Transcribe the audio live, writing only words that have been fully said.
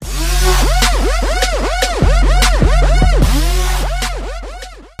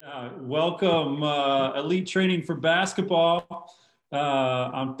Welcome, Elite Training for Basketball.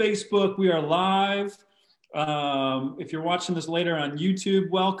 On Facebook, we are live. If you're watching this later on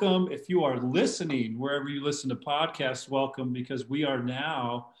YouTube, welcome. If you are listening, wherever you listen to podcasts, welcome, because we are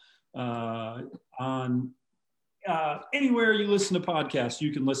now on anywhere you listen to podcasts,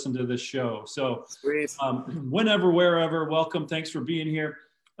 you can listen to this show. So whenever, wherever, welcome. Thanks for being here.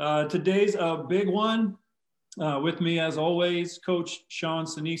 Today's a big one. With me, as always, Coach Sean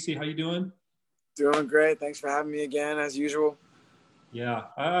Sinisi. How you doing? Doing great. Thanks for having me again, as usual. Yeah,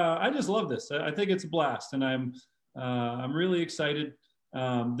 I just love this. I think it's a blast, and I'm really excited.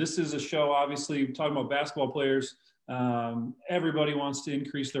 This is a show, obviously, talking about basketball players. Everybody wants to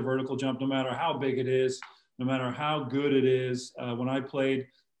increase their vertical jump, no matter how big it is, no matter how good it is. When I played,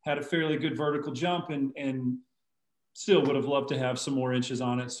 had a fairly good vertical jump, and still would have loved to have some more inches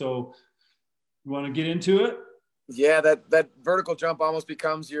on it. So, you want to get into it? Yeah, that vertical jump almost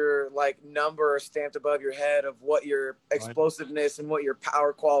becomes your number stamped above your head of what your explosiveness and what your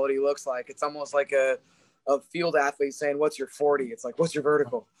power quality looks like. It's almost like a field athlete saying, "What's your 40?" It's like, "What's your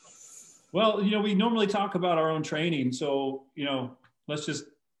vertical?" Well, we normally talk about our own training, so let's just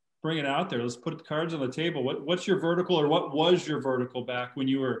bring it out there. Let's put the cards on the table. What's your vertical, or what was your vertical back when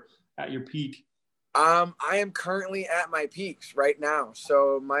you were at your peak? I am currently at my peaks right now.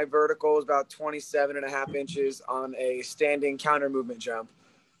 So my vertical is about 27.5 inches on a standing counter movement jump.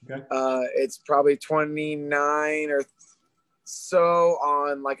 Okay. It's probably 29 or so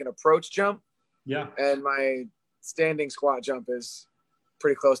on an approach jump. Yeah. And my standing squat jump is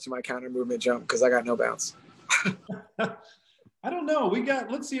pretty close to my counter movement jump because I got no bounce. I don't know.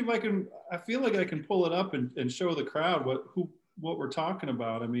 Let's see if I feel like I can pull it up and show the crowd what we're talking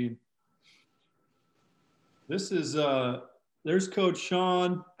about. I mean, this is, there's Coach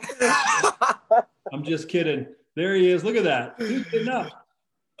Sean. I'm just kidding. There he is. Look at that. Dude's getting up.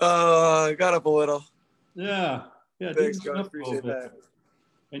 I got up a little. Yeah. Yeah. Thanks, Coach. Appreciate that.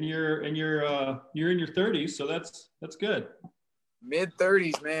 And you're in your 30s, so that's good.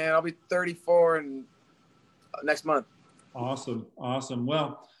 Mid-30s, man. I'll be 34 next month. Awesome.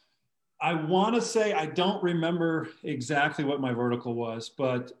 Well, I want to say I don't remember exactly what my vertical was,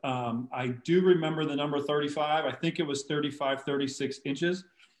 but I do remember the number 35. I think it was 35, 36 inches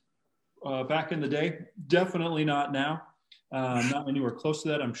back in the day. Definitely not now. Not anywhere close to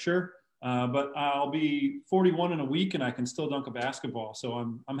that, I'm sure. But I'll be 41 in a week, and I can still dunk a basketball. So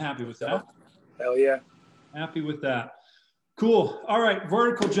I'm happy with that. Hell yeah. Happy with that. Cool. All right,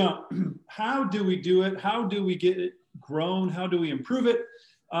 vertical jump. How do we do it? How do we get it grown? How do we improve it?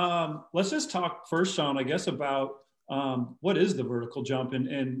 Let's just talk first, Sean, I guess, about what is the vertical jump.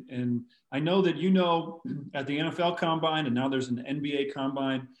 And I know that at the NFL Combine, and now there's an NBA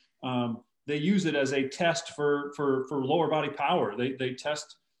Combine, they use it as a test for lower body power. They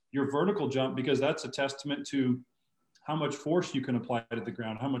test your vertical jump because that's a testament to how much force you can apply to the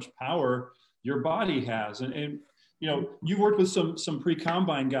ground, how much power your body has. And you worked with some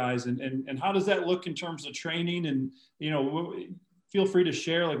pre-combine guys, and how does that look in terms of training? And, feel free to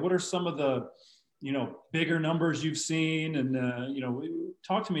share, what are some of the, bigger numbers you've seen? And,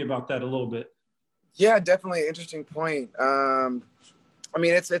 talk to me about that a little bit. Yeah, definitely. Interesting point.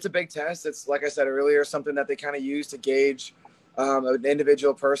 It's a big test. It's, like I said earlier, something that they kind of use to gauge an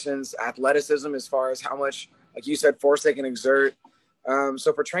individual person's athleticism as far as how much, like you said, force they can exert.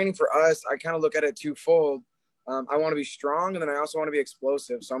 So for training for us, I kind of look at it twofold. I want to be strong, and then I also want to be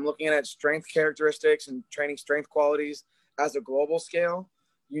explosive. So I'm looking at strength characteristics and training strength qualities as a global scale.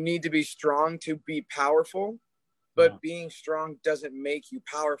 You need to be strong to be powerful, but being strong doesn't make you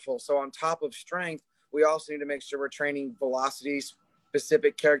powerful. So on top of strength, we also need to make sure we're training velocity,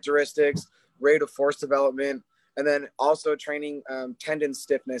 specific characteristics, rate of force development, and then also training tendon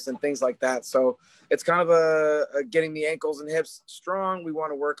stiffness and things like that. So it's kind of a getting the ankles and hips strong. We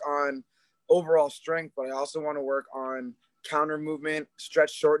want to work on overall strength, but I also want to work on counter movement,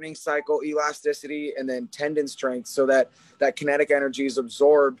 stretch shortening cycle, elasticity, and then tendon strength so that kinetic energy is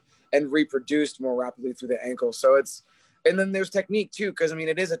absorbed and reproduced more rapidly through the ankle. So and then there's technique too, because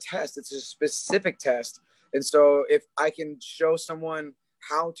it is a test. It's a specific test. And so if I can show someone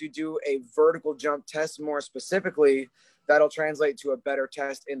how to do a vertical jump test more specifically, that'll translate to a better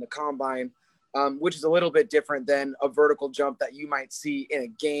test in the combine, which is a little bit different than a vertical jump that you might see in a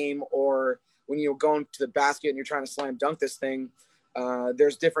game, or when you're going to the basket and you're trying to slam dunk this thing.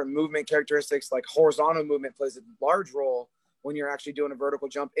 There's different movement characteristics, like horizontal movement plays a large role when you're actually doing a vertical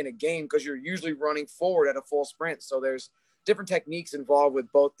jump in a game, because you're usually running forward at a full sprint. So there's different techniques involved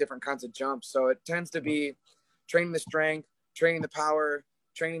with both different kinds of jumps. So it tends to be training the strength, training the power,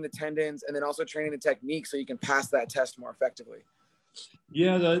 training the tendons, and then also training the technique so you can pass that test more effectively.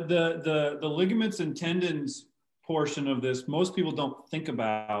 Yeah, the ligaments and tendons portion of this, most people don't think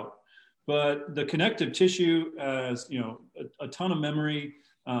about, but the connective tissue has, you know, a ton of memory.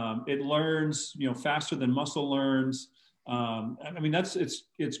 It learns, you know, faster than muscle learns. I mean,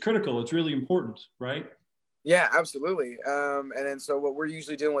 it's critical. It's really important, right? Yeah, absolutely. And then so what we're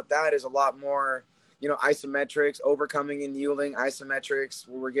usually doing with that is a lot more, you know, isometrics, overcoming and yielding isometrics,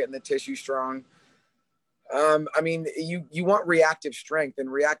 where we're getting the tissue strong. I mean, you want reactive strength,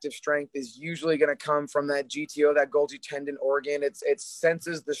 and reactive strength is usually going to come from that GTO, that Golgi tendon organ. It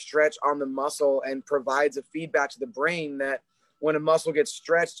senses the stretch on the muscle and provides a feedback to the brain that when a muscle gets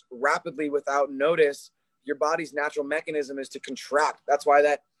stretched rapidly without notice, your body's natural mechanism is to contract. That's why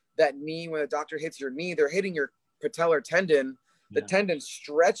that knee, when the doctor hits your knee, they're hitting your patellar tendon. The tendon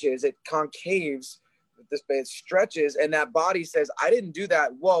stretches, it concaves, it stretches, and that body says, I didn't do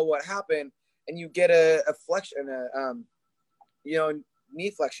that. Whoa, what happened? And you get a flexion, you know, knee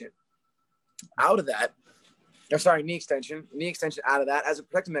flexion out of that. Or sorry, knee extension out of that as a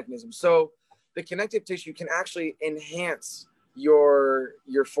protective mechanism. So the connective tissue can actually enhance your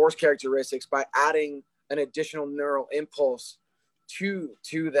force characteristics by adding an additional neural impulse to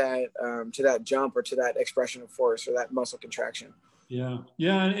that jump, or to that expression of force, or that muscle contraction. Yeah.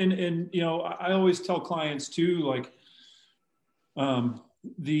 And you know, I always tell clients too, like,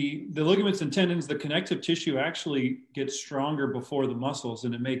 the ligaments and tendons, the connective tissue actually gets stronger before the muscles.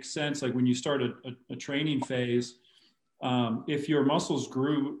 And it makes sense. Like when you start a training phase, if your muscles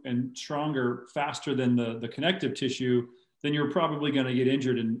grew and stronger faster than the connective tissue, then you're probably going to get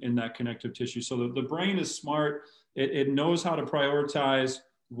injured in that connective tissue. So the brain is smart. It knows how to prioritize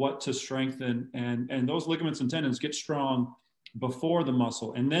what to strengthen, and those ligaments and tendons get strong before the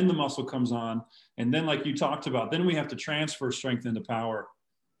muscle, and then the muscle comes on, and then, like you talked about, then we have to transfer strength into power.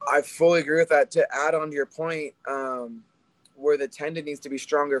 I fully agree with that. To add on to your point, where the tendon needs to be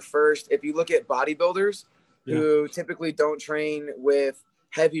stronger first, if you look at bodybuilders who typically don't train with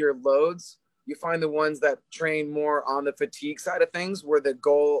heavier loads, you find the ones that train more on the fatigue side of things, where the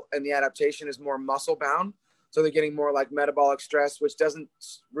goal and the adaptation is more muscle bound. So they're getting more like metabolic stress, which doesn't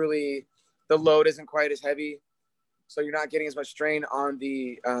really, the load isn't quite as heavy. So you're not getting as much strain on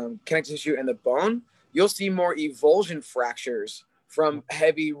the connective tissue and the bone. You'll see more avulsion fractures from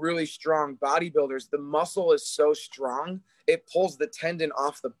heavy, really strong bodybuilders. The muscle is so strong, it pulls the tendon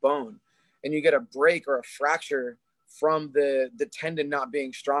off the bone, and you get a break or a fracture from the tendon not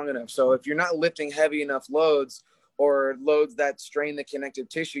being strong enough. So if you're not lifting heavy enough loads, or loads that strain the connective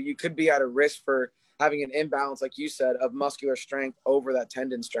tissue, you could be at a risk for having an imbalance, like you said, of muscular strength over that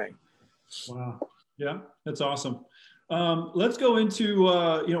tendon strength. Wow. Yeah, that's awesome. Let's go into,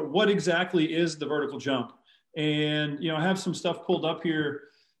 you know, what exactly is the vertical jump? And, you know, I have some stuff pulled up here.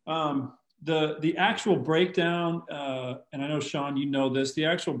 The actual breakdown, and I know, Sean, you know this, the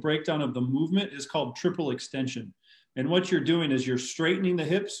actual breakdown of the movement is called triple extension. And what you're doing is you're straightening the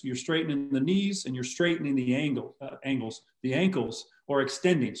hips, you're straightening the knees, and you're straightening the ankles, or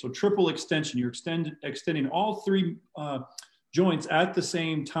extending. So triple extension, you're extending all three joints at the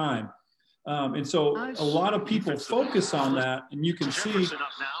same time. And so a lot of people focus on that, and you can see,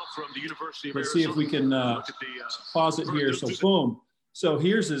 let's see if we can pause it here. So boom. So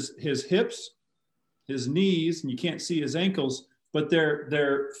here's his hips, his knees, and you can't see his ankles, but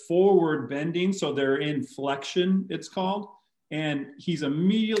they're forward bending. So they're in flexion, it's called. And he's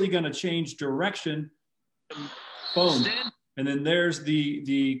immediately going to change direction. Boom. And then there's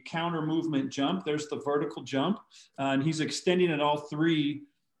the counter movement jump. There's the vertical jump. And he's extending at all three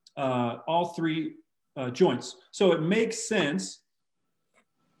joints. So it makes sense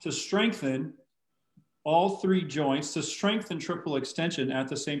to strengthen all three joints, to strengthen triple extension at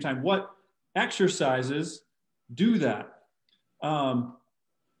the same time. What exercises do that?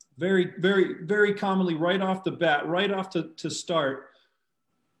 Very, very, very commonly, right off the bat, right off to start,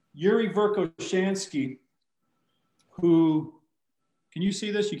 Yuri Verkhoshansky, who, can you see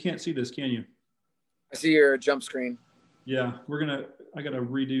this? You can't see this, can you? I see your jump screen. Yeah, I gotta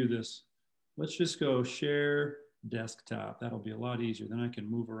redo this. Let's just go share desktop. That'll be a lot easier. Then I can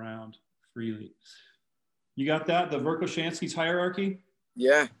move around freely. You got that? The Verkhoshansky's hierarchy?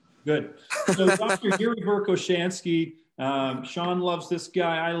 Yeah. Good. So Dr. Yuri Verkhoshansky, Sean loves this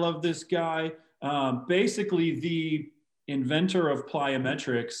guy. I love this guy. Basically the inventor of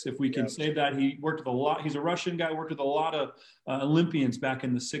plyometrics, if we can say that. He worked with a lot. He's a Russian guy, worked with a lot of Olympians back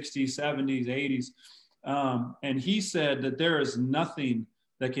in the 60s, 70s, 80s. And he said that there is nothing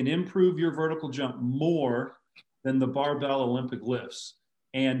that can improve your vertical jump more than the barbell Olympic lifts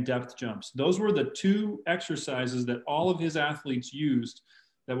and depth jumps. Those were the two exercises that all of his athletes used,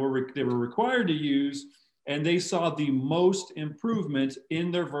 that they were required to use and they saw the most improvement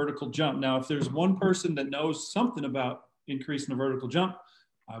in their vertical jump. Now, if there's one person that knows something about increasing the vertical jump,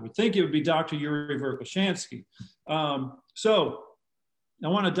 I would think it would be Dr. Yuri Verkhoshansky. So I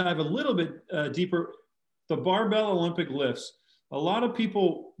want to dive a little bit deeper. The barbell Olympic lifts. A lot of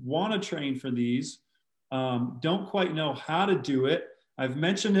people want to train for these, don't quite know how to do it. I've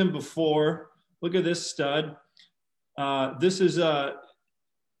mentioned him before. Look at this stud. This is,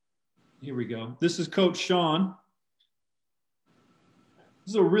 here we go. This is Coach Sean.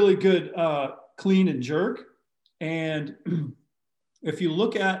 This is a really good clean and jerk. And if you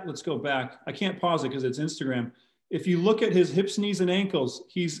look at, let's go back. I can't pause it because it's Instagram. If you look at his hips, knees, and ankles,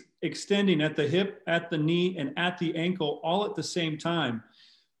 he's extending at the hip, at the knee, and at the ankle all at the same time.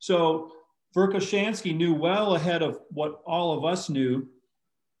 So Verkhoshansky knew well ahead of what all of us knew,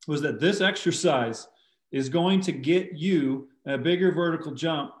 was that this exercise is going to get you a bigger vertical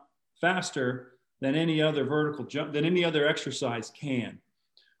jump faster than any other vertical jump, than any other exercise can.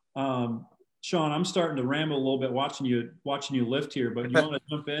 Sean, I'm starting to ramble a little bit watching you lift here, but you want to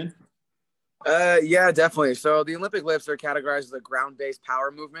jump in? Yeah, definitely. So the Olympic lifts are categorized as a ground-based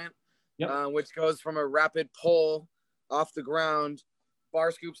power movement, yep. Which goes from a rapid pull off the ground,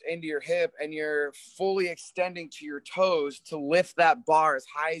 bar scoops into your hip, and you're fully extending to your toes to lift that bar as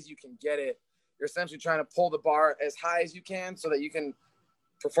high as you can get it. You're essentially trying to pull the bar as high as you can so that you can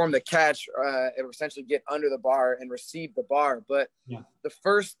perform the catch and essentially get under the bar and receive the bar. But the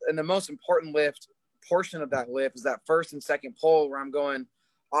first and the most important lift portion of that lift is that first and second pull, where I'm going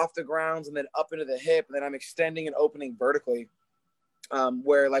off the grounds and then up into the hip, and then I'm extending and opening vertically,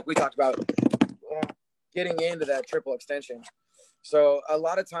 where, like we talked about, getting into that triple extension. So a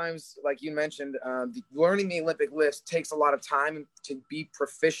lot of times, like you mentioned, learning the Olympic lifts takes a lot of time to be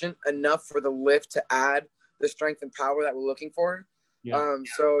proficient enough for the lift to add the strength and power that we're looking for.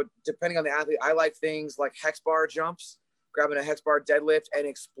 So depending on the athlete, I like things like hex bar jumps, grabbing a hex bar deadlift and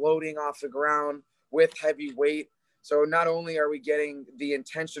exploding off the ground with heavy weight. So not only are we getting the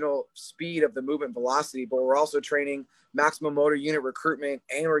intentional speed of the movement velocity, but we're also training maximum motor unit recruitment,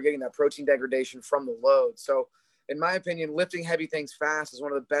 and we're getting that protein degradation from the load. So in my opinion, lifting heavy things fast is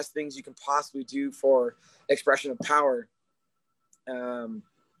one of the best things you can possibly do for expression of power.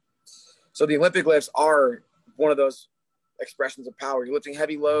 So the Olympic lifts are one of those expressions of power. You're lifting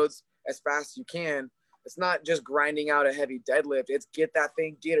heavy loads as fast as you can. It's not just grinding out a heavy deadlift. It's get that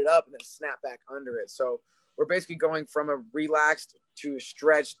thing, get it up, and then snap back under it. So we're basically going from a relaxed to a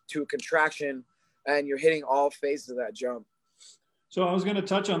stretch to a contraction, and you're hitting all phases of that jump. So I was going to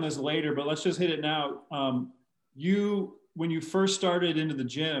touch on this later, but let's just hit it now. When you first started into the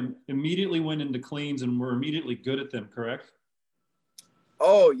gym, immediately went into cleans and were immediately good at them, correct?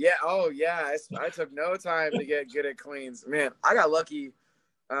 Oh yeah. I took no time to get good at cleans. Man, I got lucky.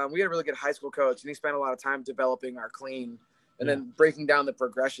 We had a really good high school coach, and he spent a lot of time developing our clean and then breaking down the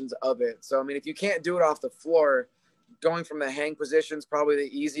progressions of it. So, I mean, if you can't do it off the floor, going from the hang position is probably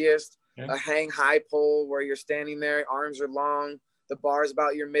the easiest. A hang high pull where you're standing there, arms are long, the bar is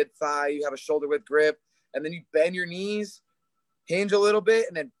about your mid-thigh, you have a shoulder width grip, and then you bend your knees, hinge a little bit,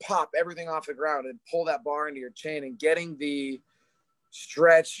 and then pop everything off the ground and pull that bar into your chin. And getting the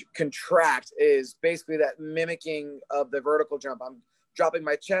stretch contract is basically that mimicking of the vertical jump. I'm dropping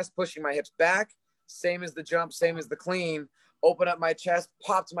my chest, pushing my hips back, same as the jump, same as the clean, open up my chest,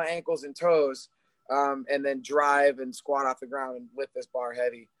 pop to my ankles and toes, and then drive and squat off the ground and lift this bar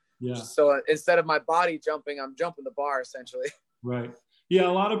heavy. So instead of my body jumping, I'm jumping the bar essentially. Right. Yeah, a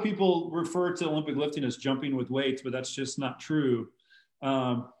lot of people refer to Olympic lifting as jumping with weights, but that's just not true.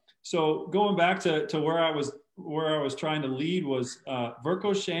 So going back to where I was trying to lead was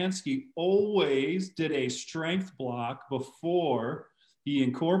Verkhoshansky always did a strength block before he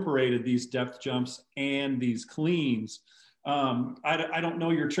incorporated these depth jumps and these cleans. I don't know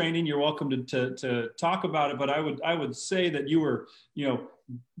your training. You're welcome to talk about it, but I would say that you were,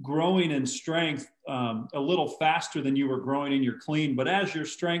 growing in strength a little faster than you were growing in your clean. But as your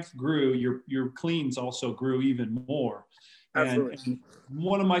strength grew, your cleans also grew even more. And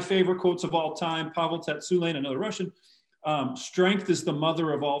one of my favorite quotes of all time, Pavel Tsatsouline, another Russian, strength is the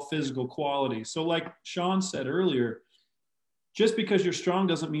mother of all physical qualities. So like Sean said earlier, just because you're strong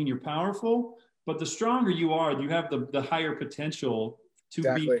doesn't mean you're powerful, but the stronger you are, you have the higher potential to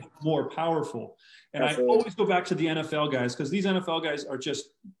be more powerful. And I always go back to the NFL guys, because these NFL guys are just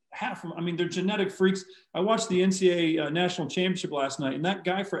they're genetic freaks. I watched the NCAA national championship last night, and that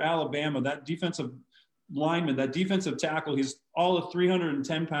guy for Alabama, that defensive lineman, that defensive tackle, he's all of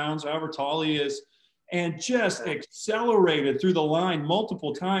 310 pounds, however tall he is, and just accelerated through the line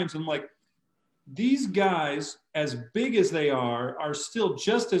multiple times. And like, these guys, as big as they are still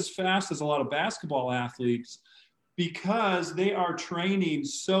just as fast as a lot of basketball athletes because they are training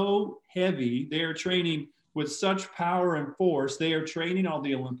so heavy. They are training with such power and force. They are training all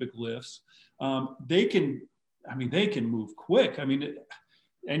the Olympic lifts. They can move quick. I mean,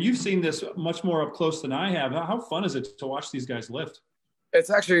 and you've seen this much more up close than I have. How fun is it to watch these guys lift? It's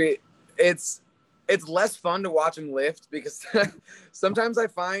actually, it's less fun to watch them lift because sometimes I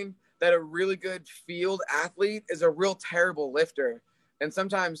find that a really good field athlete is a real terrible lifter. And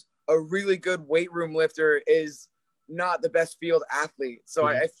sometimes a really good weight room lifter is not the best field athlete. So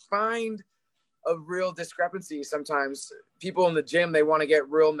I find a real discrepancy. Sometimes people in the gym, they want to get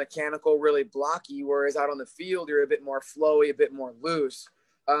real mechanical, really blocky, whereas out on the field, you're a bit more flowy, a bit more loose.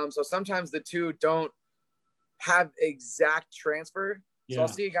 So sometimes the two don't have exact transfer. So I'll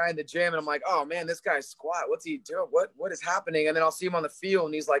see a guy in the gym and I'm like, oh man, this guy's squat. What's he doing? What is happening? And then I'll see him on the field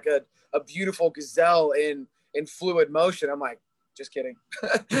and he's like a beautiful gazelle in fluid motion. I'm like, just kidding.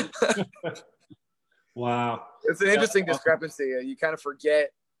 Wow. It's an interesting discrepancy. You kind of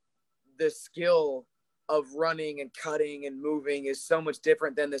forget the skill of running and cutting and moving is so much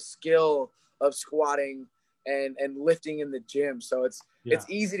different than the skill of squatting and lifting in the gym. So it's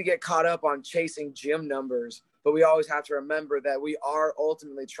easy to get caught up on chasing gym numbers, but we always have to remember that we are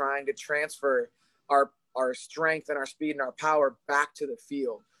ultimately trying to transfer our strength and our speed and our power back to the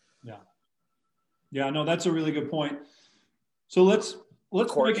field. Yeah, no, that's a really good point. So let's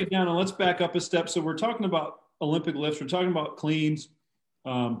break it down and let's back up a step. So we're talking about Olympic lifts. We're talking about cleans.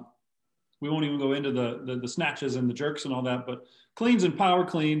 We won't even go into the snatches and the jerks and all that, but cleans and power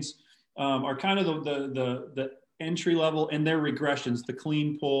cleans are kind of the entry level, and their regressions, the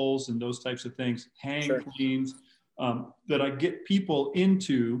clean pulls and those types of things, hang cleans, that I get people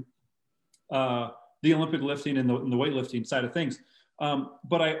into the Olympic lifting and the weightlifting side of things.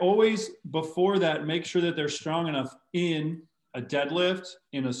 But I always, before that, make sure that they're strong enough in a deadlift,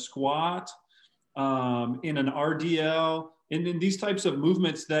 in a squat, in an RDL, and in these types of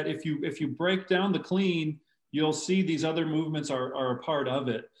movements that if you break down the clean, you'll see these other movements are a part of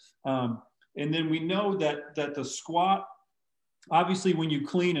it. And then we know that the squat, obviously when you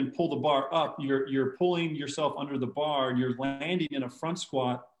clean and pull the bar up, you're pulling yourself under the bar and you're landing in a front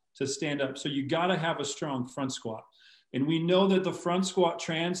squat to stand up. So you got to have a strong front squat. And we know that the front squat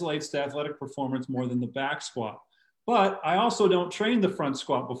translates to athletic performance more than the back squat. But I also don't train the front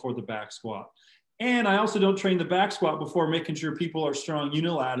squat before the back squat. And I also don't train the back squat before making sure people are strong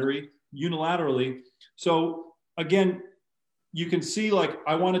unilaterally. So again, you can see, like,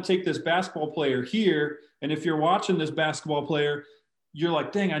 I want to take this basketball player here. And if you're watching this basketball player, you're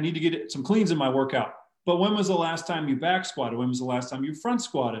like, dang, I need to get some cleans in my workout. But when was the last time you back squatted? When was the last time you front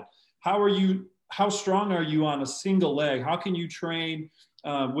squatted? How strong are you on a single leg? How can you train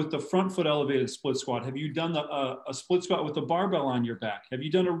with the front foot elevated split squat? Have you done a split squat with a barbell on your back? Have you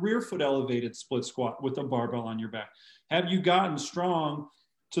done a rear foot elevated split squat with a barbell on your back? Have you gotten strong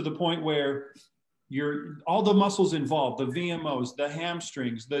to the point where all the muscles involved, the VMOs, the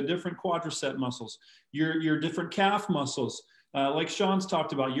hamstrings, the different quadricep muscles, your different calf muscles, like Sean's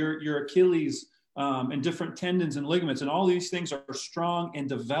talked about, your Achilles and different tendons and ligaments, and all these things are strong and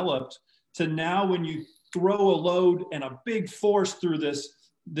developed to now when you throw a load and a big force through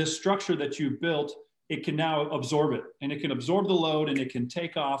this structure that you've built, it can now absorb it, and it can absorb the load and it can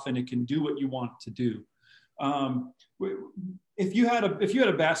take off and it can do what you want it to do. If you had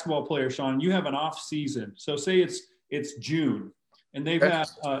a basketball player, Sean, you have an off season. So say it's June, and they've had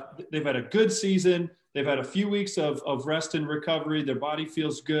a good season. They've had a few weeks of rest and recovery. Their body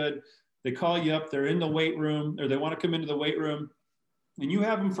feels good. They call you up. They're in the weight room, or they want to come into the weight room, and you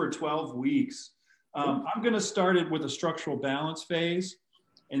have them for 12 weeks. I'm going to start it with a structural balance phase,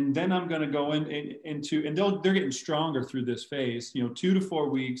 and then I'm going to go into, and they're getting stronger through this phase, 2 to 4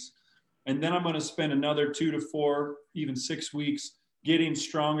 weeks. And then I'm going to spend another 2 to 4, even 6 weeks getting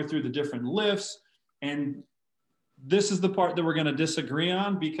stronger through the different lifts. And this is the part that we're going to disagree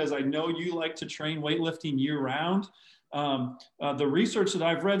on, because I know you like to train weightlifting year round. The research that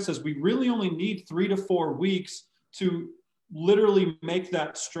I've read says we really only need 3 to 4 weeks to literally make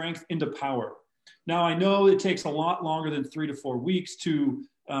that strength into power. Now, I know it takes a lot longer than 3 to 4 weeks to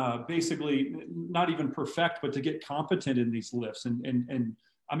basically not even perfect, but to get competent in these lifts. And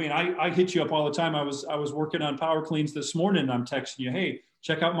I mean, I hit you up all the time. I was working on power cleans this morning, and I'm texting you, hey,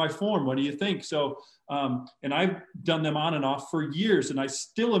 check out my form. What do you think? So, and I've done them on and off for years, and I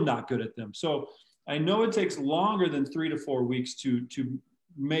still am not good at them. So I know it takes longer than 3 to 4 weeks to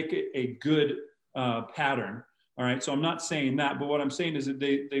make it a good pattern. All right. So I'm not saying that, but what I'm saying is that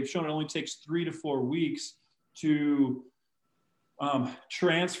they've shown it only takes 3 to 4 weeks to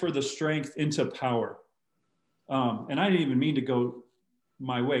transfer the strength into power. And I didn't even mean to go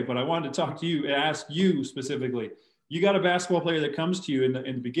my way, but I wanted to talk to you and ask you specifically. You got a basketball player that comes to you in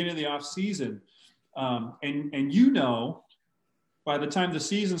the beginning of the off season, and you know, by the time the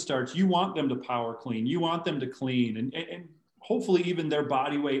season starts, you want them to power clean, you want them to clean, and hopefully even their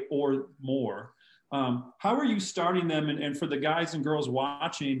body weight or more. How are you starting them? And for the guys and girls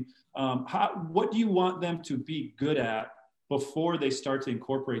watching, what do you want them to be good at before they start to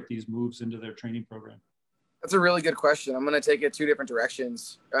incorporate these moves into their training program? That's a really good question. I'm going to take it two different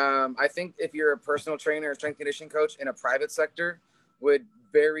directions. I think if you're a personal trainer or strength conditioning coach in a private sector, would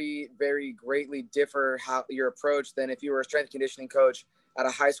very, very greatly differ how your approach than if you were a strength conditioning coach at a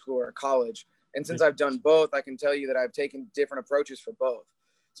high school or a college. And since I've done both, I can tell you that I've taken different approaches for both.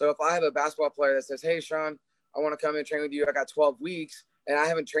 So if I have a basketball player that says, hey, Sean, I want to come and train with you. I got 12 weeks and I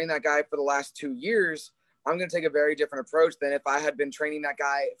haven't trained that guy for the last 2 years. I'm going to take a very different approach than if I had been training that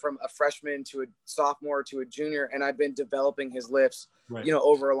guy from a freshman to a sophomore to a junior, and I've been developing his lifts,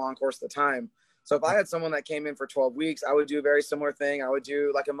 over a long course of the time. So if I had someone that came in for 12 weeks, I would do a very similar thing. I would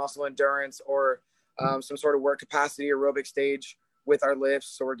do like a muscle endurance or some sort of work capacity aerobic stage with our lifts.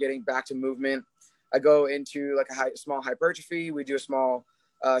 So we're getting back to movement. I go into like a small hypertrophy. We do a small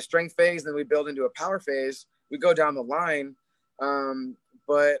strength phase, then we build into a power phase. We go down the line.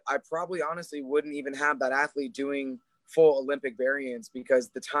 But I probably honestly wouldn't even have that athlete doing full Olympic variants because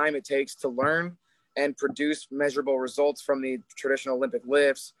the time it takes to learn and produce measurable results from the traditional Olympic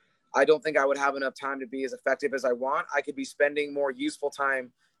lifts, I don't think I would have enough time to be as effective as I want. I could be spending more useful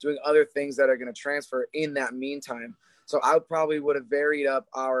time doing other things that are going to transfer in that meantime. So I probably would have varied up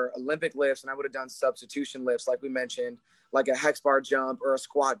our Olympic lifts, and I would have done substitution lifts, like we mentioned, like a hex bar jump or a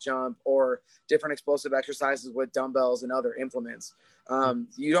squat jump or different explosive exercises with dumbbells and other implements.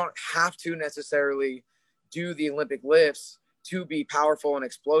 You don't have to necessarily do the Olympic lifts to be powerful and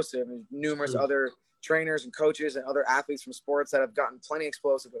explosive. There's numerous other trainers and coaches and other athletes from sports that have gotten plenty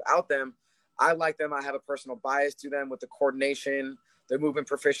explosive without them. I like them. I have a personal bias to them with the coordination, the movement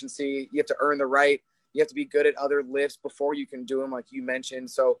proficiency. You have to earn the right. You have to be good at other lifts before you can do them, like you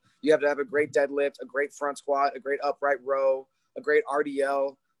mentioned. So you have to have a great deadlift, a great front squat, a great upright row, a great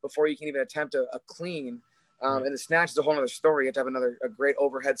RDL before you can even attempt a clean. And the snatch is a whole other story. You have to have a great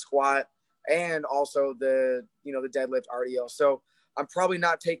overhead squat and also the deadlift RDL. So I'm probably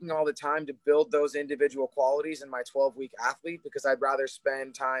not taking all the time to build those individual qualities in my 12-week athlete because I'd rather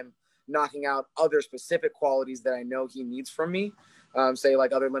spend time knocking out other specific qualities that I know he needs from me. Say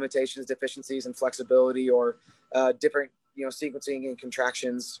like other limitations, deficiencies, and flexibility, or different, sequencing and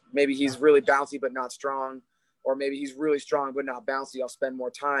contractions. Maybe he's really bouncy but not strong, or maybe he's really strong but not bouncy. I'll spend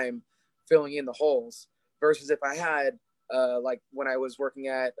more time filling in the holes. Versus if I had, like when I was working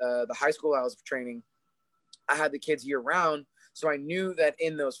at the high school I was training, I had the kids year round. So I knew that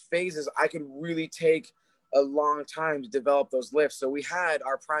in those phases, I could really take a long time to develop those lifts. So we had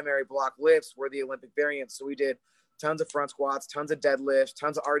our primary block lifts were the Olympic variants. So we did tons of front squats, tons of deadlifts,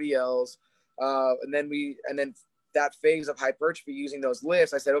 tons of RDLs. And then that phase of hypertrophy using those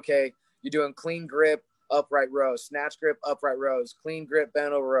lifts, I said, okay, you're doing clean grip, upright rows, snatch grip, upright rows, clean grip,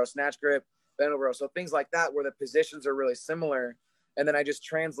 bent over row, snatch grip, bent over row. So things like that where the positions are really similar. And then I just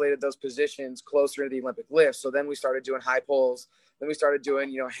translated those positions closer to the Olympic lift. So then we started doing high pulls. Then we started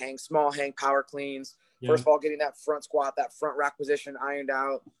doing, small hang power cleans. Yeah. First of all, getting that front squat, that front rack position ironed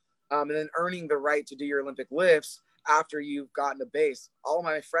out. And then earning the right to do your Olympic lifts after you've gotten a base. All of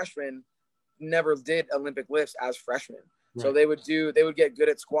my freshmen never did Olympic lifts as freshmen. Right. So they would get good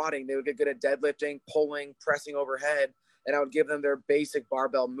at squatting. They would get good at deadlifting, pulling, pressing overhead. And I would give them their basic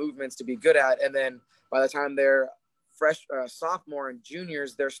barbell movements to be good at. And then by the time they're sophomore and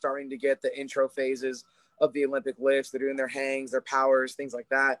juniors, they're starting to get the intro phases of the Olympic lifts. They're doing their hangs, their powers, things like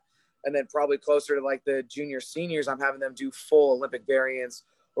that. And then probably closer to like the junior seniors, I'm having them do full Olympic variants.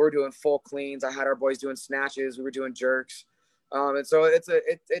 We're doing full cleans. I had our boys doing snatches. We were doing jerks. And so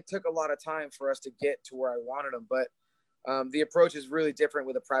it took a lot of time for us to get to where I wanted them. But the approach is really different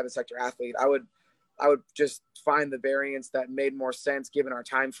with a private sector athlete. I would just find the variants that made more sense given our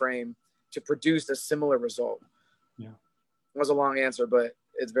time frame to produce a similar result. Yeah, it was a long answer, but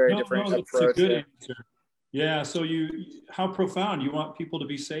it's very different approach. It's a good answer. Yeah. So how profound. You want people to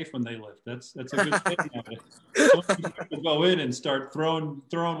be safe when they lift. That's a good thing. So people go in and start throwing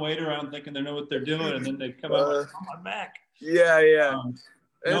weight around thinking they know what they're doing, and then they come out like, oh, my back. Yeah.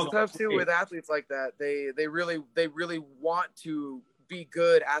 It's tough too with athletes like that. They really want to be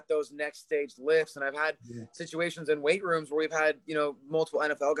good at those next stage lifts. And I've had situations in weight rooms where we've had, multiple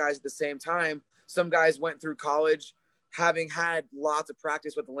NFL guys at the same time. Some guys went through college having had lots of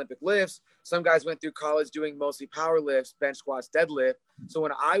practice with Olympic lifts, some guys went through college doing mostly power lifts, bench squats, deadlift. So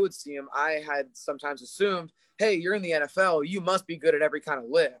when I would see them, I had sometimes assumed, hey, you're in the NFL, you must be good at every kind of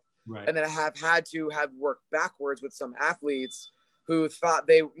lift. Right. And then I have had to have worked backwards with some athletes who thought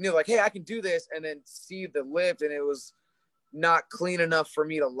they, like, hey, I can do this, and then see the lift, and it was not clean enough for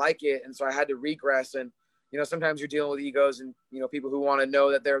me to like it. And so I had to regress. And, sometimes you're dealing with egos and, people who want to know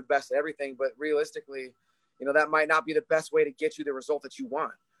that they're the best at everything, but realistically, that might not be the best way to get you the result that you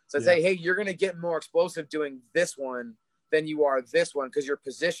want. So I'd say, hey, you're going to get more explosive doing this one than you are this one, because your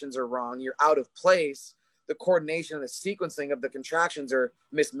positions are wrong. You're out of place. The coordination and the sequencing of the contractions are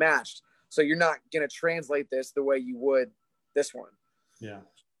mismatched. So you're not going to translate this the way you would this one. Yeah.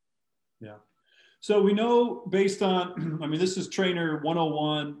 Yeah. So we know based on, this is trainer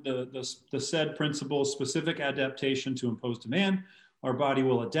 101, the said principle, specific adaptation to impose demand. Our body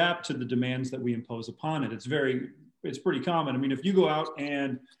will adapt to the demands that we impose upon it. It's pretty common. If you go out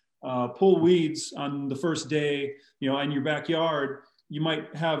and pull weeds on the first day, in your backyard, you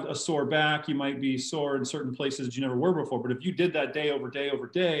might have a sore back. You might be sore in certain places that you never were before. But if you did that day over day over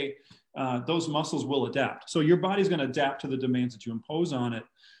day, those muscles will adapt. So your body's going to adapt to the demands that you impose on it.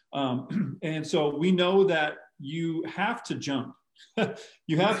 And so we know that you have to jump.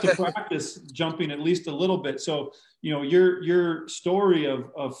 You have to practice jumping at least a little bit. So, your story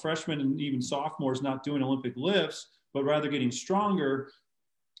of freshmen and even sophomores not doing Olympic lifts, but rather getting stronger,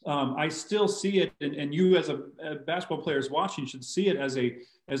 I still see it. And you as a basketball players watching should see it as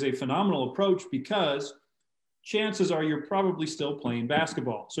a phenomenal approach, because chances are you're probably still playing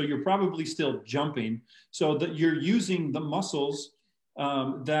basketball. So you're probably still jumping, so that you're using the muscles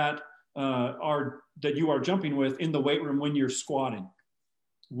that you are jumping with in the weight room when you're squatting.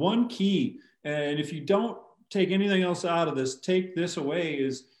 One key, and if you don't take anything else out of this, take this away,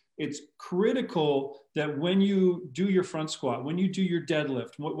 is it's critical that when you do your front squat, when you do your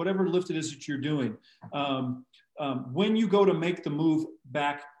deadlift, whatever lift it is that you're doing, when you go to make the move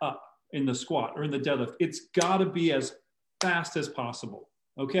back up in the squat or in the deadlift, it's got to be as fast as possible.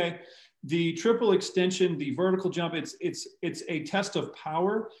 Okay. The triple extension, the vertical jump, it's a test of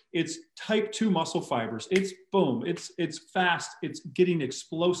power. It's type 2 muscle fibers. It's boom. It's fast. It's getting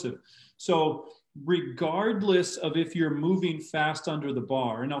explosive. So regardless of if you're moving fast under the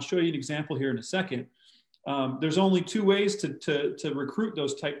bar, and I'll show you an example here in a second, there's only two ways to recruit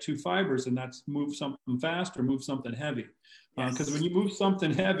those type 2 fibers, and that's move something fast or move something heavy. Because when you move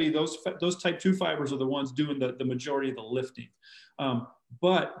something heavy, those type 2 fibers are the ones doing the majority of the lifting.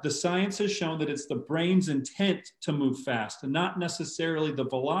 But the science has shown that it's the brain's intent to move fast and not necessarily the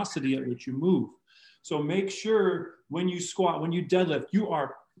velocity at which you move. So make sure when you squat, when you deadlift, you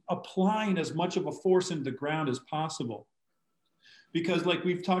are applying as much of a force into the ground as possible. Because like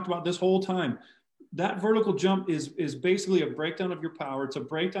we've talked about this whole time, that vertical jump is basically a breakdown of your power. It's a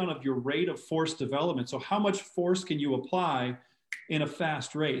breakdown of your rate of force development. So how much force can you apply in a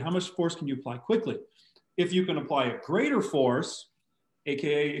fast rate? How much force can you apply quickly? If you can apply a greater force,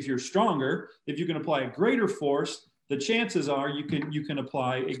 AKA if you're stronger, if you can apply a greater force, the chances are you can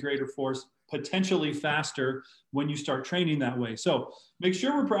apply a greater force potentially faster when you start training that way. So make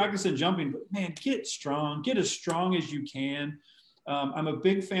sure we're practicing jumping, but man, get strong, get as strong as you can. I'm a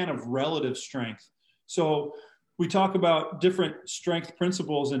big fan of relative strength. So we talk about different strength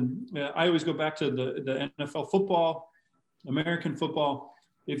principles, and I always go back to the NFL football, American football.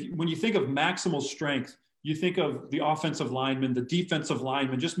 When you think of maximal strength, you think of the offensive lineman, the defensive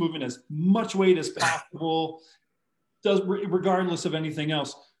lineman, just moving as much weight as possible, regardless of anything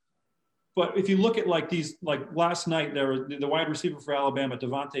else. But if you look at like last night, there was the wide receiver for Alabama,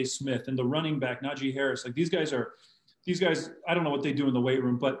 Devontae Smith, and the running back, Najee Harris. Like these guys, I don't know what they do in the weight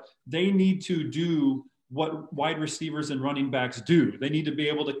room, but they need to do what wide receivers and running backs do. They need to be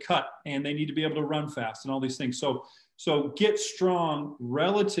able to cut, and they need to be able to run fast and all these things. So get strong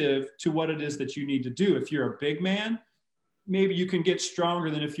relative to what it is that you need to do. If you're a big man, maybe you can get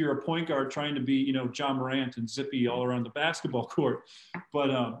stronger than if you're a point guard trying to be, John Morant and zippy all around the basketball court. But,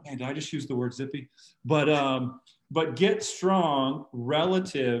 man, did I just use the word zippy? But get strong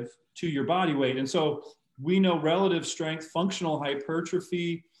relative to your body weight. And so we know relative strength, functional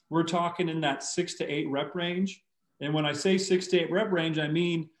hypertrophy, we're talking in that 6 to 8 rep range. And when I say 6 to 8 rep range, I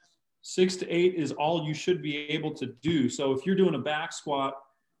mean 6 to 8 is all you should be able to do. So if you're doing a back squat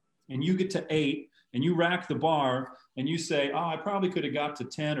and you get to 8 and you rack the bar and you say, I probably could have got to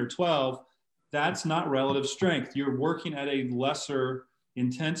 10 or 12, that's not relative strength. You're working at a lesser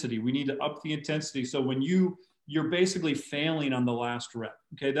intensity. We need to up the intensity. So when you're basically failing on the last rep.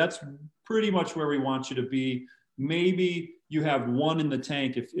 Okay, that's pretty much where we want you to be. Maybe you have 1 in the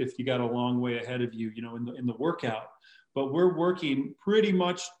tank if you got a long way ahead of you, in the workout. but we're working pretty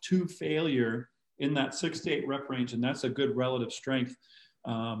much to failure in that 6 to 8 rep range. And that's a good relative strength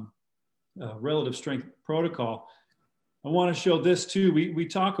protocol. I want to show this too. We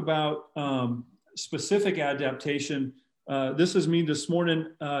talk about specific adaptation. This is me this morning.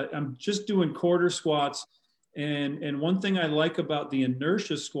 I'm just doing quarter squats. And one thing I like about the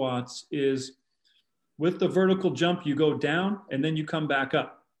inertia squats is with the vertical jump, you go down and then you come back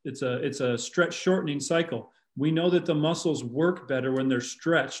up. It's a stretch shortening cycle. We know that the muscles work better when they're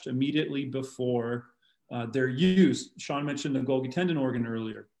stretched immediately before they're used. Sean mentioned the Golgi tendon organ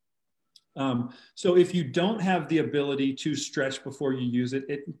earlier. So if you don't have the ability to stretch before you use it,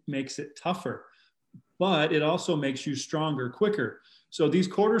 it makes it tougher, but it also makes you stronger quicker. So these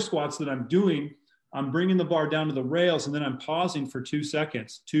quarter squats that I'm doing, I'm bringing the bar down to the rails and then I'm pausing for 2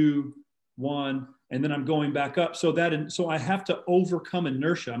 seconds, 2, 1, and then I'm going back up. So I have to overcome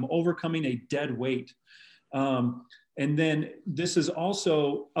inertia. I'm overcoming a dead weight. And then this is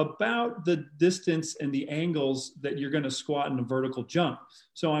also about the distance and the angles that you're going to squat in a vertical jump.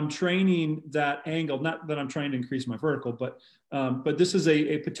 So I'm training that angle, not that I'm trying to increase my vertical, but this is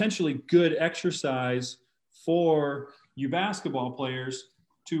a potentially good exercise for you basketball players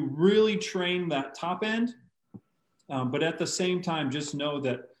to really train that top end. But at the same time, just know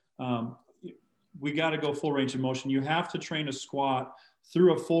that we got to go full range of motion. You have to train a squat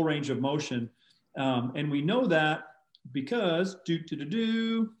through a full range of motion. And we know that because here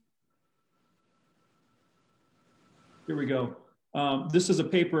we go. This is a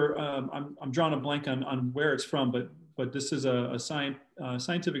paper. I'm drawing a blank on where it's from, but this is a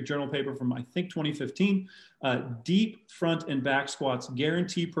scientific journal paper from, I think, 2015. Deep front and back squats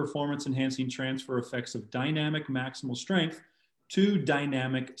guarantee performance enhancing transfer effects of dynamic maximal strength to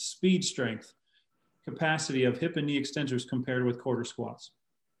dynamic speed strength capacity of hip and knee extensors compared with quarter squats.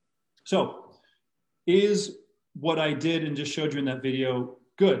 So is what I did and just showed you in that video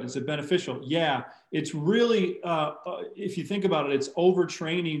good? Is it beneficial? Yeah, it's really, if you think about it, it's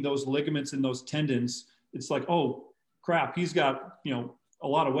overtraining those ligaments and those tendons. It's like, oh crap, he's got, a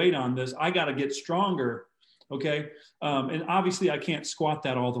lot of weight on this. I got to get stronger. Okay. And obviously I can't squat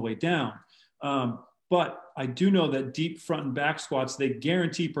that all the way down. But I do know that deep front and back squats, they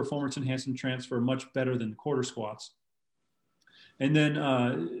guarantee performance enhancing transfer much better than quarter squats. And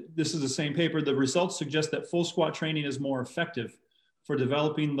then this is the same paper. The results suggest that full squat training is more effective for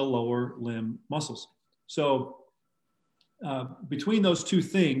developing the lower limb muscles. So between those two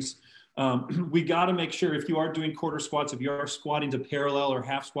things, we got to make sure if you are doing quarter squats, if you are squatting to parallel or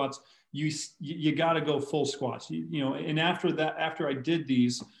half squats, you got to go full squats. And after I did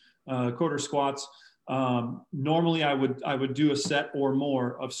these quarter squats, normally I would do a set or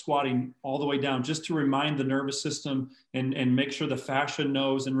more of squatting all the way down just to remind the nervous system and make sure the fascia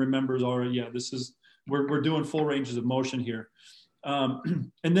knows and remembers, all right, yeah, we're doing full ranges of motion here.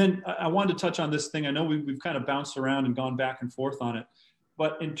 And then I wanted to touch on this thing. I know we've kind of bounced around and gone back and forth on it,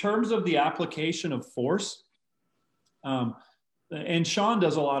 but in terms of the application of force, and Sean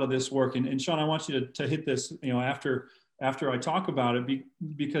does a lot of this work, and Sean, I want you to hit this, after I talk about it,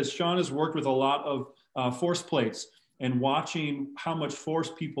 because Sean has worked with a lot of force plates and watching how much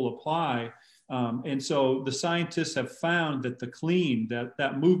force people apply. And so the scientists have found that the clean,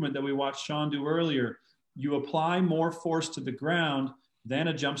 that movement that we watched Sean do earlier, you apply more force to the ground than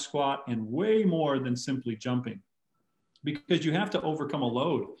a jump squat and way more than simply jumping, because you have to overcome a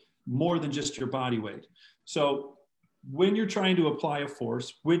load more than just your body weight. So when you're trying to apply a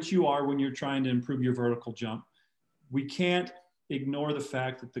force, which you are when you're trying to improve your vertical jump, we can't ignore the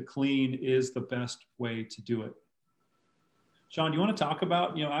fact that the clean is the best way to do it. Sean, do you want to talk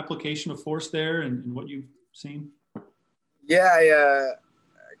about, application of force there and what you've seen? Yeah, I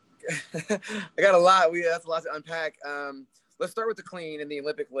got a lot. That's a lot to unpack. Let's start with the clean and the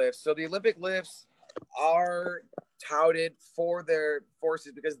Olympic lifts. So the Olympic lifts are touted for their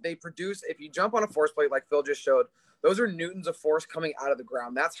forces because they produce, if you jump on a force plate like Phil just showed, those are newtons of force coming out of the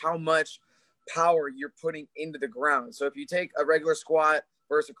ground. That's how much power you're putting into the ground. So if you take a regular squat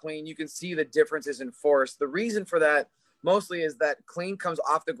versus a clean, you can see the differences in force. The reason for that mostly is that clean comes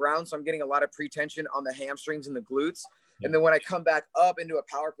off the ground, so I'm getting a lot of pre-tension on the hamstrings and the glutes. And then when I come back up into a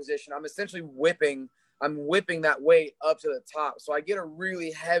power position, I'm essentially whipping that weight up to the top. So I get a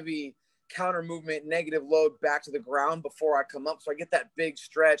really heavy counter movement, negative load back to the ground before I come up. So I get that big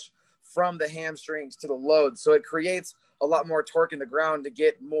stretch from the hamstrings to the load. So it creates a lot more torque in the ground to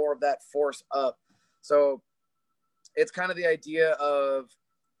get more of that force up. So it's kind of the idea of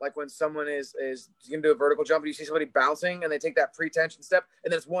like when someone is going to do a vertical jump and you see somebody bouncing and they take that pre-tension step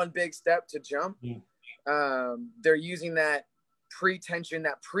and there's one big step to jump. They're using that pre-tension,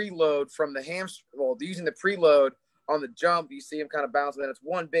 that preload from the hamstring. Well, they're using the preload on the jump, you see him kind of bounce, and then it's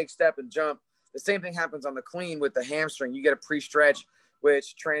one big step and jump. The same thing happens on the clean with the hamstring. You get a pre-stretch,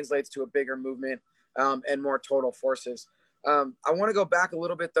 which translates to a bigger movement and more total forces. I want to go back a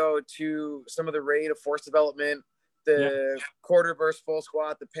little bit, though, to some of the rate of force development, the quarter versus full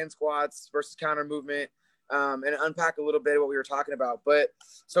squat, the pin squats versus counter movement, and unpack a little bit of what we were talking about. But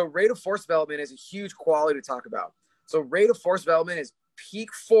so rate of force development is a huge quality to talk about. So rate of force development is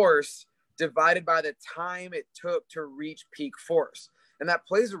peak force divided by the time it took to reach peak force. And that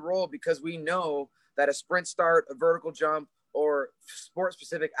plays a role because we know that a sprint start, a vertical jump, or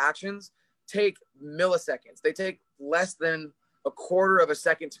sport-specific actions take milliseconds. They take less than a quarter of a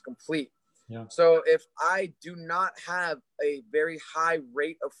second to complete. Yeah. So if I do not have a very high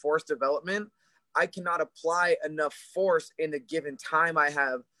rate of force development, I cannot apply enough force in the given time I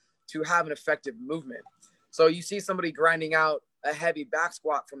have to have an effective movement. So you see somebody grinding out a heavy back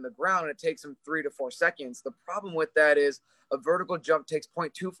squat from the ground, and it takes them 3 to 4 seconds. The problem with that is a vertical jump takes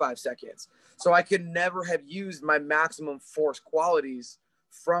 0.25 seconds. So I could never have used my maximum force qualities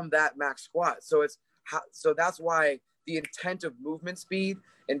from that max squat. So that's why the intent of movement speed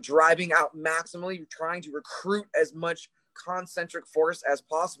and driving out maximally, you're trying to recruit as much concentric force as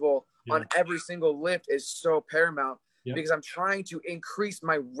possible on every single lift is so paramount because I'm trying to increase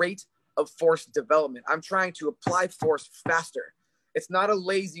my rate of force development. I'm trying to apply force faster. It's not a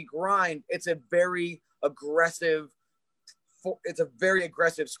lazy grind. It's a very aggressive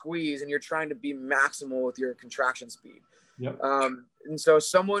squeeze, and you're trying to be maximal with your contraction speed. And so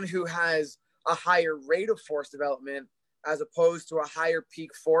someone who has a higher rate of force development as opposed to a higher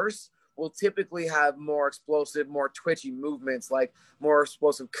peak force will typically have more explosive, more twitchy movements, like more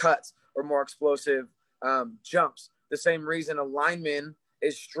explosive cuts or more explosive jumps. The same reason a lineman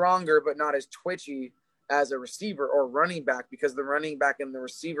is stronger but not as twitchy as a receiver or running back, because the running back and the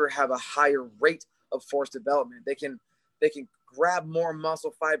receiver have a higher rate of force development. They can grab more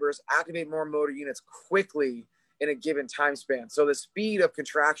muscle fibers, activate more motor units quickly in a given time span. So the speed of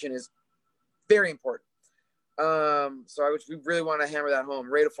contraction is very important. We really want to hammer that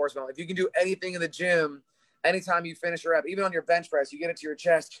home. Rate of force development. If you can do anything in the gym, anytime you finish a rep, even on your bench press, you get it to your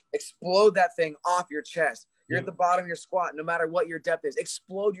chest, explode that thing off your chest. You're at the bottom of your squat, no matter what your depth is,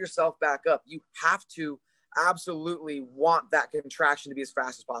 explode yourself back up. You have to absolutely want that contraction to be as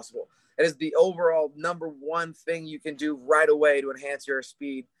fast as possible. It is the overall number one thing you can do right away to enhance your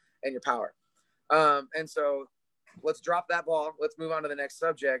speed and your power. And so let's drop that ball. Let's move on to the next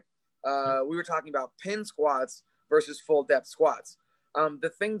subject. We were talking about pin squats versus full depth squats.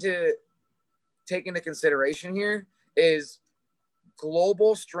 The thing to take into consideration here is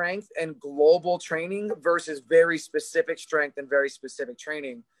global strength and global training versus very specific strength and very specific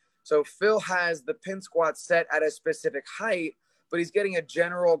training. So Phil has the pin squat set at a specific height, but he's getting a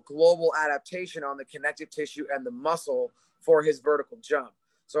general global adaptation on the connective tissue and the muscle for his vertical jump.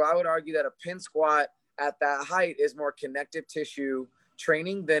 So I would argue that a pin squat at that height is more connective tissue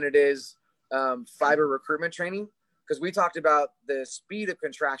training than it is fiber recruitment training, because we talked about the speed of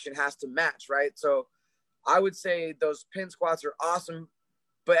contraction has to match, right? So I would say those pin squats are awesome,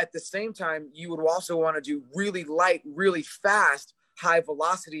 but at the same time, you would also want to do really light, really fast, high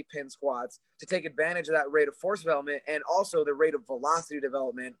velocity pin squats to take advantage of that rate of force development and also the rate of velocity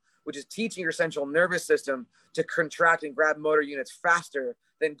development, which is teaching your central nervous system to contract and grab motor units faster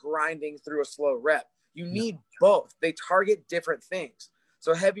than grinding through a slow rep. You need both. They target different things.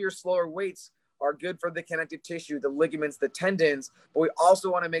 So heavier, slower weights are good for the connective tissue, the ligaments, the tendons, but we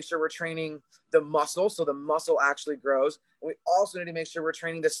also want to make sure we're training the muscle so the muscle actually grows. And we also need to make sure we're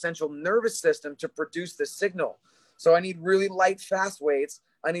training the central nervous system to produce the signal. So I need really light, fast weights.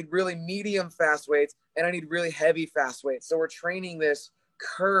 I need really medium fast weights, and I need really heavy fast weights. So we're training this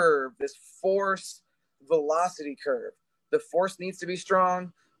curve, this force velocity curve. The force needs to be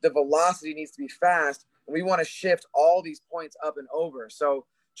strong. The velocity needs to be fast. And we want to shift all these points up and over. So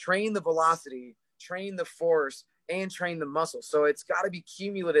train the velocity, train the force, and train the muscle. So it's got to be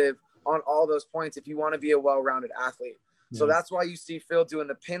cumulative on all those points if you want to be a well-rounded athlete. So that's why you see Phil doing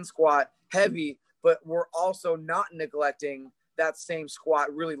the pin squat heavy, but we're also not neglecting that same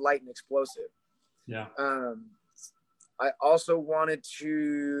squat really light and explosive. I also wanted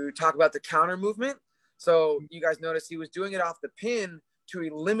to talk about the counter movement. So you guys notice he was doing it off the pin to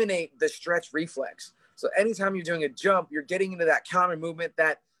eliminate the stretch reflex. So anytime you're doing a jump, you're getting into that counter movement,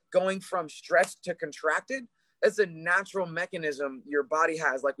 that going from stretched to contracted. That's a natural mechanism your body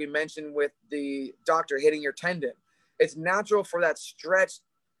has, like we mentioned with the doctor hitting your tendon. It's natural for that stretch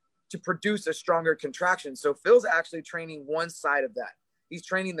to produce a stronger contraction. So Phil's actually training one side of that. He's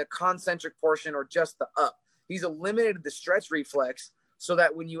training the concentric portion or just the up. He's eliminated the stretch reflex so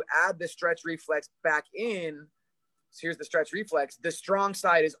that when you add the stretch reflex back in, So here's the stretch reflex. The strong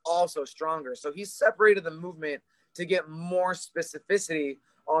side is also stronger. So he's separated the movement to get more specificity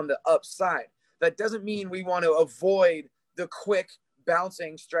on the upside. That doesn't mean we want to avoid the quick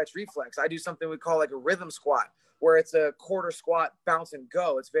bouncing stretch reflex. I do something we call like a rhythm squat, where it's a quarter squat, bounce and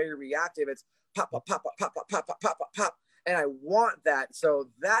go. It's very reactive. It's pop, pop, pop, pop, pop, pop, pop, pop, pop, pop. And I want that. So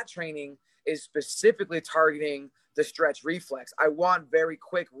that training is specifically targeting the stretch reflex. I want very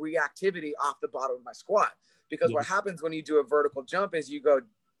quick reactivity off the bottom of my squat, because what happens when you do a vertical jump is you go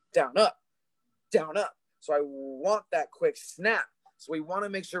down, up, down, up. So I want that quick snap. So we want to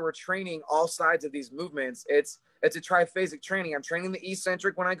make sure we're training all sides of these movements. It's a triphasic training. I'm training the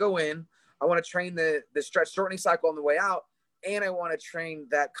eccentric when I go in. I want to train the stretch shortening cycle on the way out, and I want to train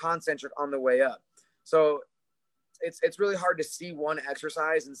that concentric on the way up. So it's really hard to see one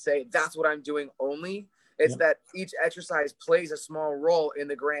exercise and say that's what I'm doing only. It's that each exercise plays a small role in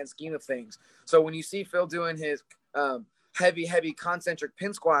the grand scheme of things. So when you see Phil doing his heavy concentric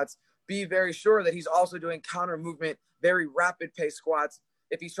pin squats, be very sure that he's also doing counter movement, very rapid pace squats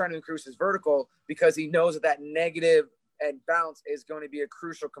if he's trying to increase his vertical, because he knows that negative and bounce is going to be a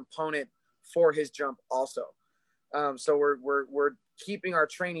crucial component for his jump also. So we're keeping our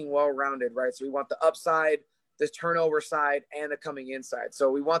training well-rounded, right? So we want the upside, the turnover side, and the coming inside. So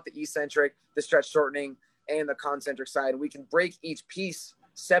we want the eccentric, the stretch shortening, and the concentric side. We can break each piece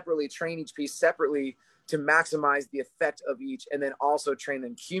separately, train each piece separately to maximize the effect of each, and then also train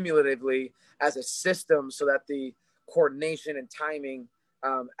them cumulatively as a system so that the coordination and timing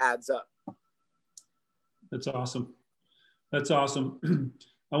adds up. That's awesome. That's awesome.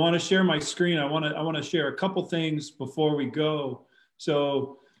 I want to share my screen. I want to share a couple things before we go.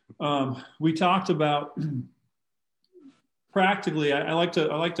 So we talked about practically. I like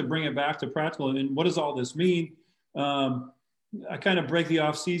to bring it back to practical. And what does all this mean? I kind of break the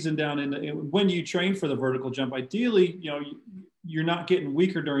off season down into when you train for the vertical jump. Ideally, you're not getting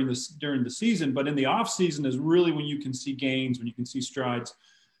weaker during the season, but in the off season is really when you can see gains, when you can see strides.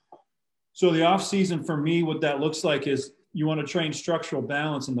 So the off season for me, what that looks like is you want to train structural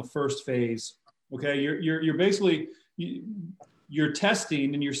balance in the first phase. Okay, you're basically you're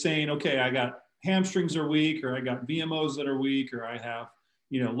testing and you're saying, okay, I got hamstrings are weak, or I got VMOs that are weak, or I have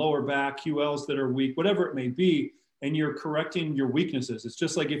lower back QLs that are weak, whatever it may be. And you're correcting your weaknesses. It's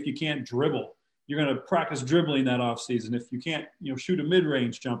just like if you can't dribble, you're going to practice dribbling that off season. If you can't, shoot a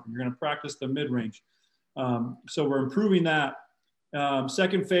mid-range jump, you're going to practice the mid-range. So we're improving that.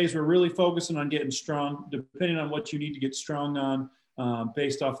 Second phase, we're really focusing on getting strong, depending on what you need to get strong on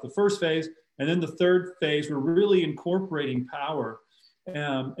based off the first phase. And then the third phase, we're really incorporating power.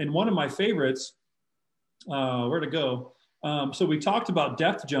 And one of my favorites, where to go? So we talked about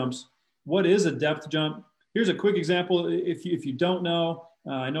depth jumps. What is a depth jump? Here's a quick example. If you don't know,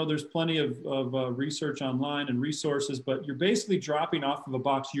 I know there's plenty of research online and resources, but you're basically dropping off of a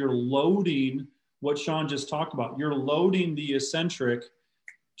box. You're loading what Sean just talked about. You're loading the eccentric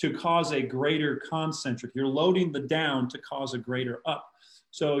to cause a greater concentric. You're loading the down to cause a greater up.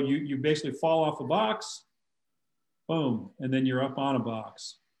 So you basically fall off a box, boom, and then you're up on a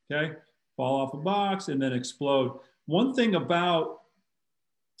box, okay? Fall off a box and then explode. One thing about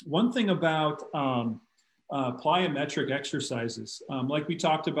plyometric exercises, like we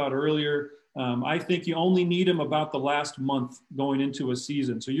talked about earlier, I think you only need them about the last month going into a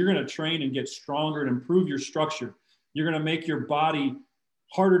season. So you're going to train and get stronger and improve your structure. You're going to make your body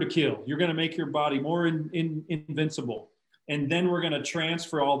harder to kill. You're going to make your body more invincible. And then we're going to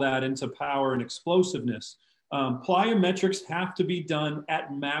transfer all that into power and explosiveness. Plyometrics have to be done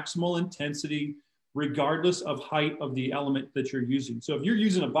at maximal intensity, regardless of height of the element that you're using. So if you're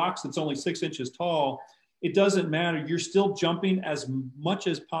using a box that's only 6 inches tall, it doesn't matter. You're still jumping as much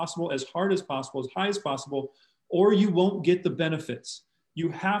as possible, as hard as possible, as high as possible, or you won't get the benefits. You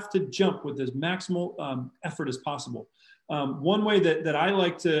have to jump with as maximal effort as possible. One way that I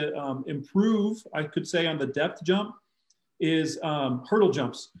like to improve, I could say, on the depth jump is hurdle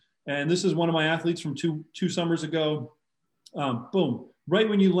jumps. And this is one of my athletes from two summers ago. Boom. Right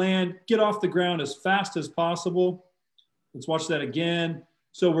when you land, get off the ground as fast as possible. Let's watch that again.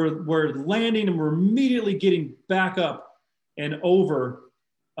 So we're landing and we're immediately getting back up and over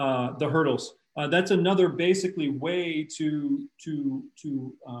the hurdles. That's another basically way to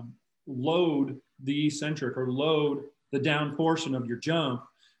load the eccentric or load the down portion of your jump.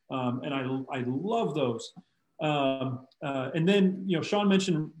 And I love those. And then, Sean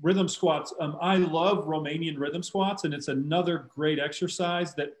mentioned rhythm squats. I love Romanian rhythm squats, and it's another great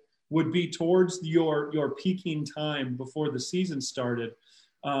exercise that would be towards your peaking time before the season started.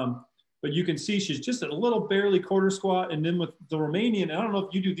 But you can see she's just a little barely quarter squat. And then with the Romanian, I don't know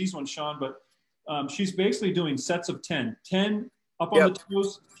if you do these ones, Sean, but she's basically doing sets of 10. 10 up on Yep. the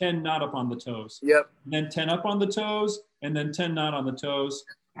toes, 10 not up on the toes. Yep. And then 10 up on the toes, and then 10 not on the toes.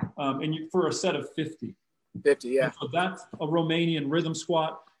 For a set of 50. 50, yeah. And so that's a Romanian rhythm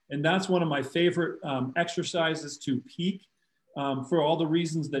squat. And that's one of my favorite exercises to peak for all the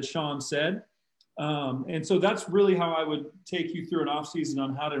reasons that Sean said. And so that's really how I would take you through an off season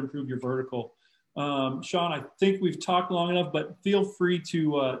on how to improve your vertical. Sean, I think we've talked long enough, but feel free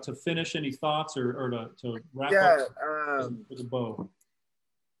to finish any thoughts or to wrap up for the bow.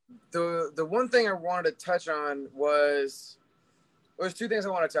 The one thing I wanted to touch on was, there's two things I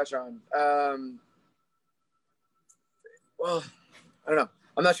want to touch on. Well, I don't know.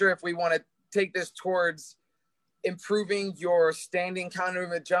 I'm not sure if we want to take this towards improving your standing counter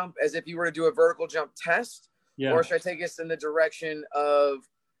movement jump as if you were to do a vertical jump test, or should I take us in the direction of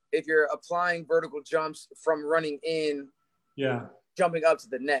if you're applying vertical jumps from running in, jumping up to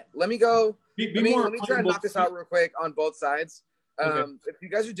the net. Let me go. Let me try and knock this out real quick on both sides. Okay. If you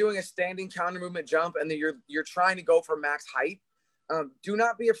guys are doing a standing counter movement jump and then you're trying to go for max height, do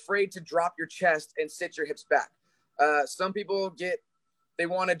not be afraid to drop your chest and sit your hips back. Some people they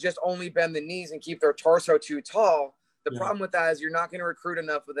want to just only bend the knees and keep their torso too tall. The problem with that is you're not going to recruit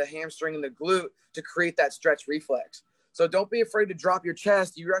enough of the hamstring and the glute to create that stretch reflex. So don't be afraid to drop your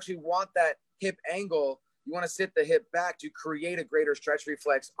chest. You actually want that hip angle. You want to sit the hip back to create a greater stretch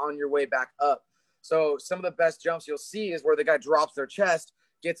reflex on your way back up. So some of the best jumps you'll see is where the guy drops their chest,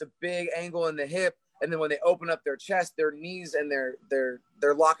 gets a big angle in the hip, and then when they open up their chest, their knees and they're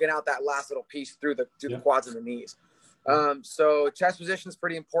locking out that last little piece through the quads and the knees. So chest position is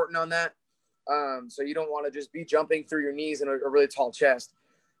pretty important on that. So you don't want to just be jumping through your knees in a really tall chest.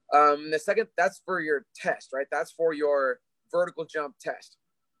 The second, that's for your test, right? That's for your vertical jump test.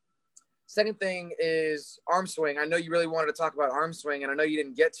 Second thing is arm swing. I know you really wanted to talk about arm swing, and I know you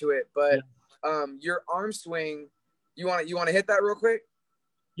didn't get to it, but your arm swing, you want to hit that real quick?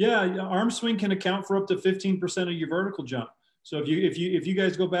 Yeah, arm swing can account for up to 15% of your vertical jump. So if you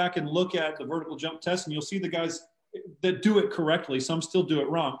guys go back and look at the vertical jump test, and you'll see the guys that do it correctly, some still do it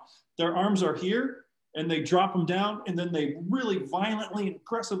wrong. Their arms are here, and they drop them down, and then they really violently and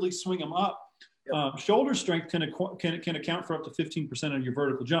aggressively swing them up. Yep. Shoulder strength can account for up to 15% of your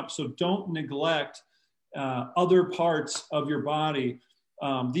vertical jump. So don't neglect other parts of your body.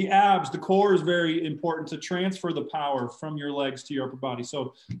 The abs, the core is very important to transfer the power from your legs to your upper body.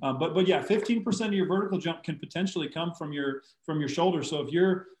 So, but yeah, 15% of your vertical jump can potentially come from your shoulder. So if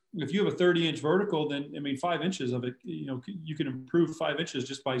you have a 30-inch vertical, then 5 inches of it, you can improve 5 inches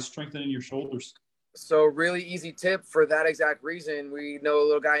just by strengthening your shoulders. So really easy tip for that exact reason. We know a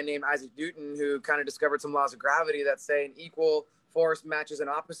little guy named Isaac Newton who kind of discovered some laws of gravity that say an equal force matches an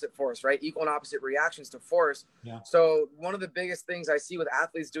opposite force, right? Equal and opposite reactions to force. Yeah. So one of the biggest things I see with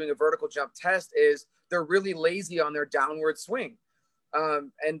athletes doing a vertical jump test is they're really lazy on their downward swing.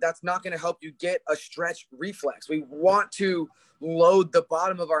 And that's not going to help you get a stretch reflex. We want to load the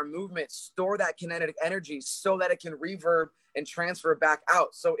bottom of our movement, store that kinetic energy so that it can reverb and transfer back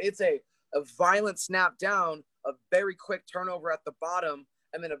out. So it's a violent snap down, a very quick turnover at the bottom,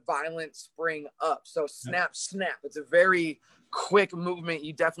 and then a violent spring up. So snap, snap. It's a very quick movement.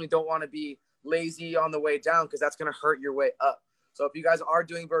 You definitely don't want to be lazy on the way down because that's going to hurt your way up. So if you guys are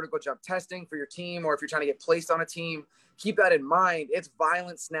doing vertical jump testing for your team, or if you're trying to get placed on a team, keep that in mind. It's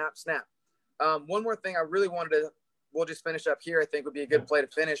violent snap, snap. One more thing I really we'll just finish up here, I think would be a good play to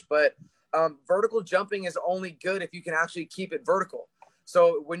finish. But vertical jumping is only good if you can actually keep it vertical.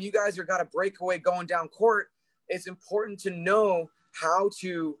 So when you guys got a breakaway going down court, it's important to know how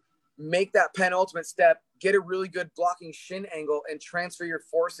to make that penultimate step, get a really good blocking shin angle, and transfer your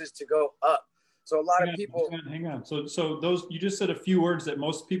forces to go up. So a lot of people hang on. So those, you just said a few words that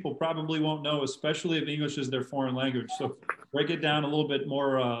most people probably won't know, especially if English is their foreign language. So break it down a little bit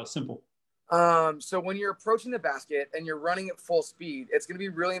more simple. So when you're approaching the basket and you're running at full speed, it's going to be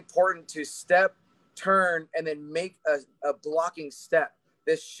really important to step, turn, and then make a blocking step.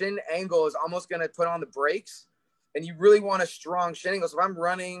 This shin angle is almost going to put on the brakes, and you really want a strong shin angle. So if I'm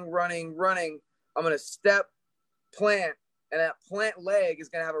running, I'm going to step, plant, and that plant leg is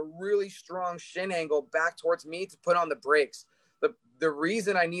going to have a really strong shin angle back towards me to put on the brakes. The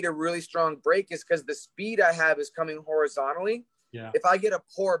reason I need a really strong brake is because the speed I have is coming horizontally. Yeah. If I get a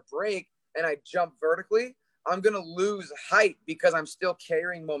poor brake and I jump vertically, I'm going to lose height because I'm still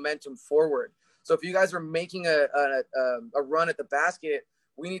carrying momentum forward. So if you guys are making a run at the basket,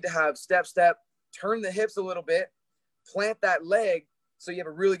 we need to have step, turn the hips a little bit, plant that leg so you have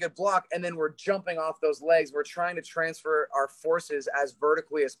a really good block, and then we're jumping off those legs. We're trying to transfer our forces as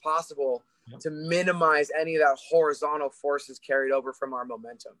vertically as possible to minimize any of that horizontal forces carried over from our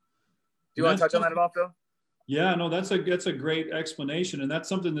momentum. you want to touch on that at all, Phil? Yeah, no, that's a great explanation, and that's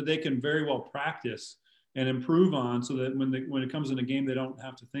something that they can very well practice and improve on, so that when it comes in a game, they don't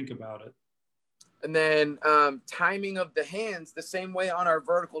have to think about it. And then timing of the hands, the same way on our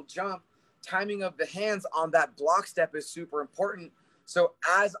vertical jump, timing of the hands on that block step is super important. So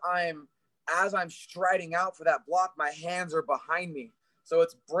as I'm striding out for that block, my hands are behind me. So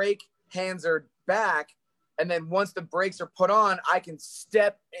it's break, hands are back, and then once the brakes are put on, I can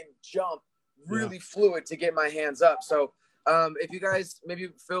step and jump really fluid to get my hands up. So if you guys, maybe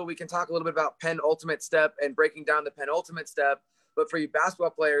Phil, we can talk a little bit about penultimate step and breaking down the penultimate step. But for you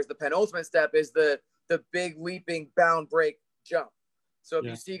basketball players, the penultimate step is the big leaping bound break jump. So if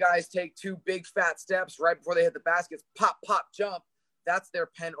you see guys take 2 big fat steps right before they hit the baskets, pop, pop, jump, that's their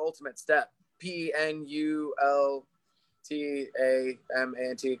penultimate step. PENULTIMANT.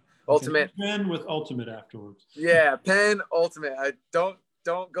 Ultimate. Pen with ultimate afterwards. Yeah, penultimate. I don't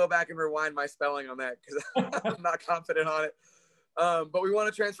go back and rewind my spelling on that because I'm not confident on it. But we want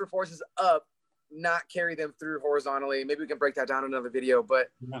to transfer forces up, not carry them through horizontally. Maybe we can break that down in another video. But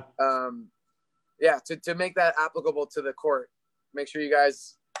to make that applicable to the court, make sure you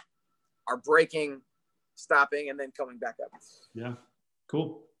guys are breaking, stopping, and then coming back up. Yeah,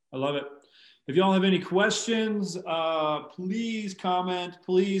 cool. I love it. If y'all have any questions, please comment,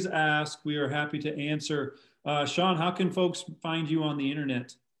 please ask. We are happy to answer. Sean, how can folks find you on the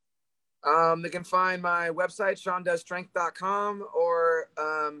internet? They can find my website, SeanDoesStrength.com, or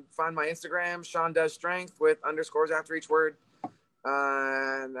find my Instagram, SeanDoesStrength, with underscores after each word.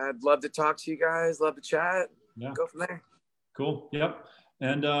 And I'd love to talk to you guys, love to chat. Yeah. Go from there. Cool. Yep.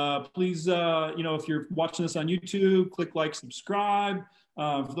 And please, if you're watching this on YouTube, click like, subscribe.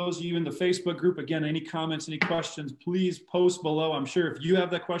 For those of you in the Facebook group, again, any comments, any questions, please post below. I'm sure if you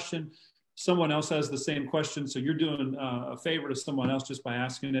have that question, someone else has the same question. So you're doing a favor to someone else just by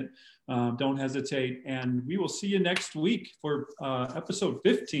asking it. Don't hesitate. And we will see you next week for episode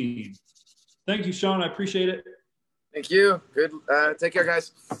 15. Thank you, Sean. I appreciate it. Thank you. Good. Take care,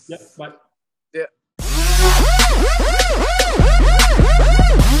 guys. Yep. Bye. Yeah.